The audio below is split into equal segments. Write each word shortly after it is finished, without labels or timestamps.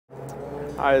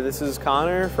Hi, this is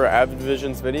Connor for Avid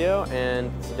Vision's video,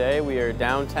 and today we are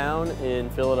downtown in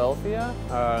Philadelphia.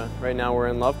 Right now we're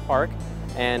in Love Park,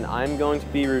 and I'm going to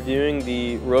be reviewing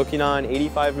the Rokinon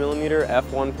 85mm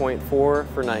f1.4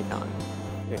 for Nikon.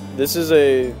 This is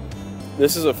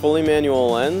a fully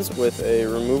manual lens with a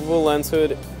removable lens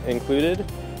hood included,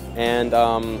 and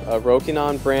a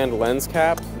Rokinon brand lens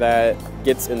cap that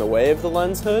gets in the way of the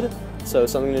lens hood. So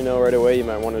something to know right away, you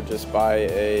might want to just buy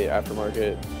a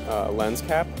aftermarket lens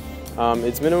cap.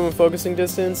 Its minimum focusing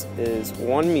distance is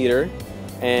 1 meter,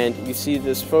 and you see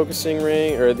this focusing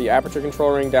ring, or the aperture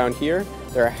control ring down here.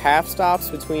 There are half stops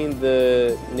between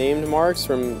the named marks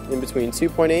from in between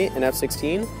 2.8 and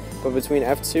f16, but between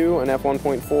f2 and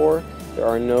f1.4 there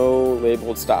are no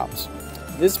labeled stops.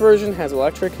 This version has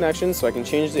electric connections, so I can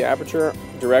change the aperture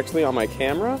directly on my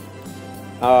camera.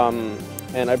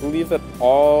 And I believe that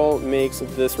all makes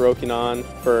of this Rokinon,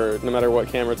 for no matter what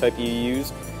camera type you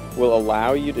use, will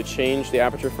allow you to change the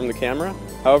aperture from the camera.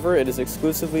 However, it is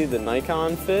exclusively the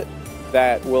Nikon fit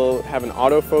that will have an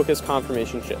autofocus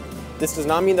confirmation chip. This does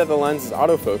not mean that the lens is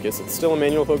autofocus. It's still a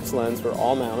manual focus lens for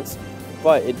all mounts,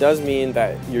 but it does mean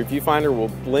that your viewfinder will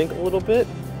blink a little bit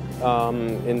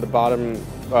in the bottom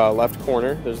left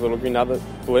corner. There's a little green dot that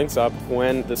blinks up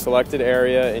when the selected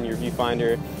area in your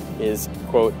viewfinder is,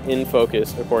 quote, in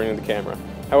focus according to the camera.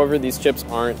 However, these chips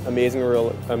aren't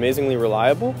amazingly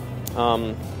reliable.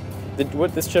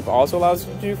 What this chip also allows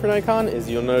you to do for Nikon is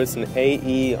you'll notice an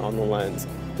AE on the lens.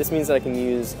 This means that I can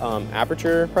use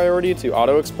aperture priority to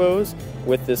auto expose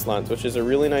with this lens, which is a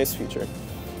really nice feature.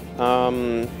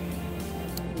 Yeah.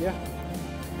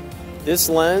 This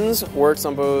lens works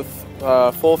on both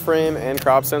full frame and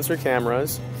crop sensor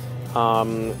cameras,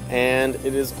 and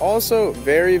it is also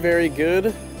very, very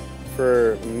good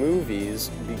for movies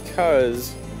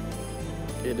because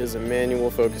it is a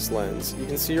manual focus lens. You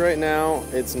can see right now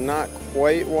it's not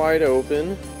quite wide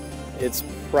open. It's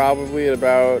probably at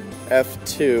about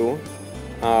f2,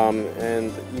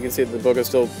 and you can see that the bokeh is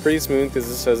still pretty smooth because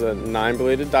this has a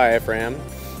 9-bladed diaphragm.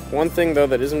 One thing though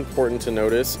that is important to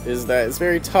notice is that it's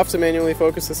very tough to manually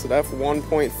focus this at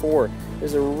f1.4.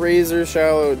 There's a razor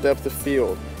shallow depth of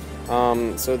field,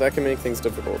 so that can make things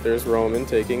difficult. There's Roman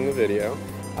taking the video.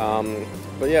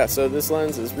 But yeah, so this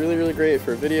lens is really, really great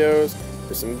for videos.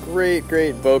 There's some great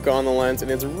bokeh on the lens, and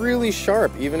it's really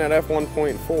sharp even at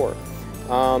f1.4.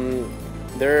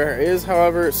 There is,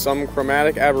 however, some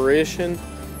chromatic aberration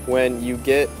when you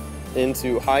get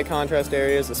into high contrast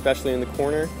areas, especially in the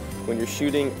corner, when you're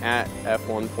shooting at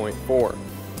f1.4.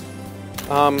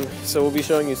 So we'll be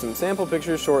showing you some sample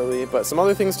pictures shortly, but some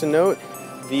other things to note: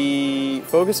 the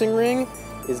focusing ring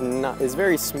is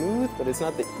very smooth, but it's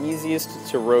not the easiest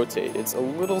to rotate. It's a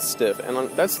little stiff, and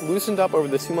that's loosened up over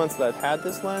the 2 months that I've had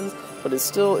this lens, but it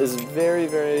still is very,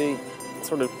 very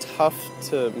sort of tough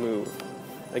to move.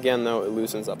 Again, though, it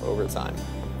loosens up over time.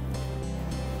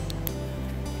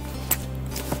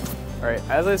 Alright,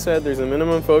 as I said, there's a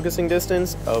minimum focusing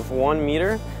distance of 1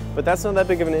 meter, but that's not that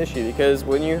big of an issue because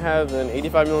when you have an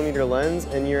 85mm lens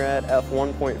and you're at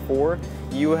f1.4,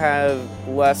 you have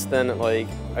less than, like,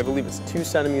 I believe it's 2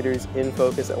 centimeters in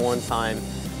focus at one time.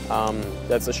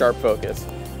 That's a sharp focus.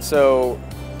 So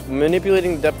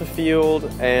manipulating the depth of field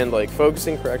and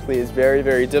focusing correctly is very,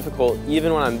 very difficult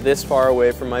even when I'm this far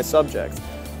away from my subject.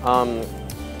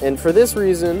 And for this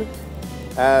reason,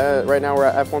 right now we're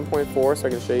at f1.4, so I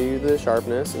can show you the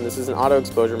sharpness, and this is an auto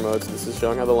exposure mode, so this is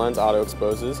showing how the lens auto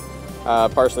exposes.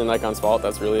 Partially Nikon's fault,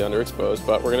 that's really underexposed,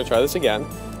 but we're going to try this again.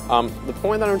 The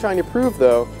point that I'm trying to prove,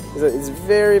 though, is that it's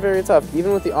very, very tough,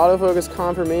 even with the autofocus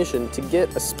confirmation, to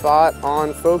get a spot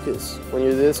on focus when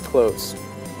you're this close.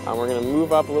 We're going to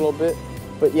move up a little bit,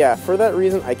 but yeah, for that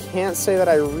reason, I can't say that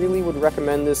I really would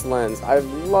recommend this lens. I've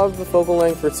loved the focal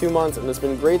length for 2 months, and it's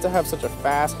been great to have such a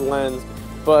fast lens,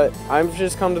 but I've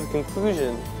just come to the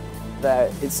conclusion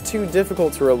that it's too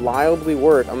difficult to reliably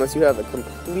work unless you have a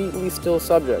completely still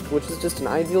subject, which is just an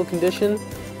ideal condition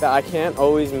that I can't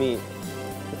always meet.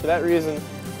 And for that reason,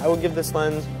 I would give this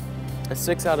lens a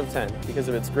 6 out of 10 because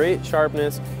of its great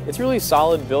sharpness, its really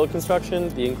solid build construction,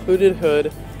 the included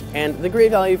hood, and the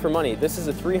great value for money. This is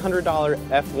a $300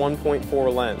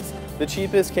 f1.4 lens. The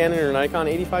cheapest Canon or Nikon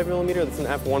 85mm that's an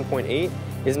f1.8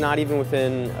 is not even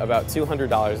within about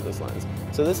 $200 of this lens.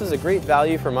 So this is a great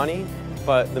value for money,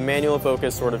 but the manual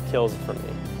focus sort of kills it for me.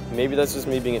 Maybe that's just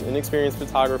me being an inexperienced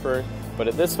photographer, but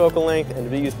at this focal length and to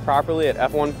be used properly at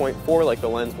f1.4 like the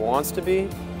lens wants to be,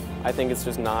 I think it's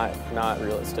just not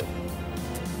realistic.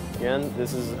 Again,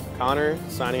 this is Connor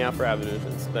signing out for Avid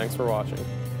Visions. Thanks for watching.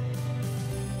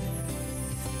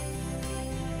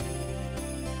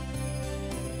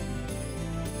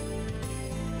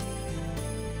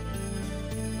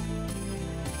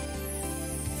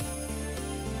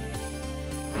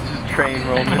 Train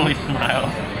Roman. Only smile.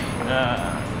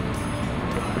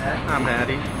 I'm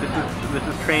Maddie. This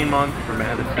is train month for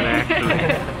Madison, actually.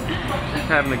 Just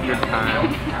having a good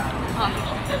time.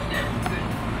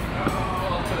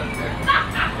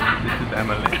 This is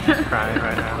Emily. She's crying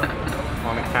right now.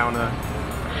 On account of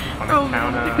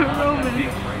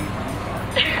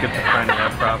schizophrenia,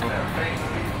 probably.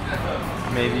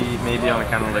 Maybe on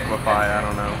account of liquefy, I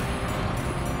don't know.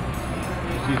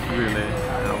 She's really,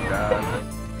 oh god.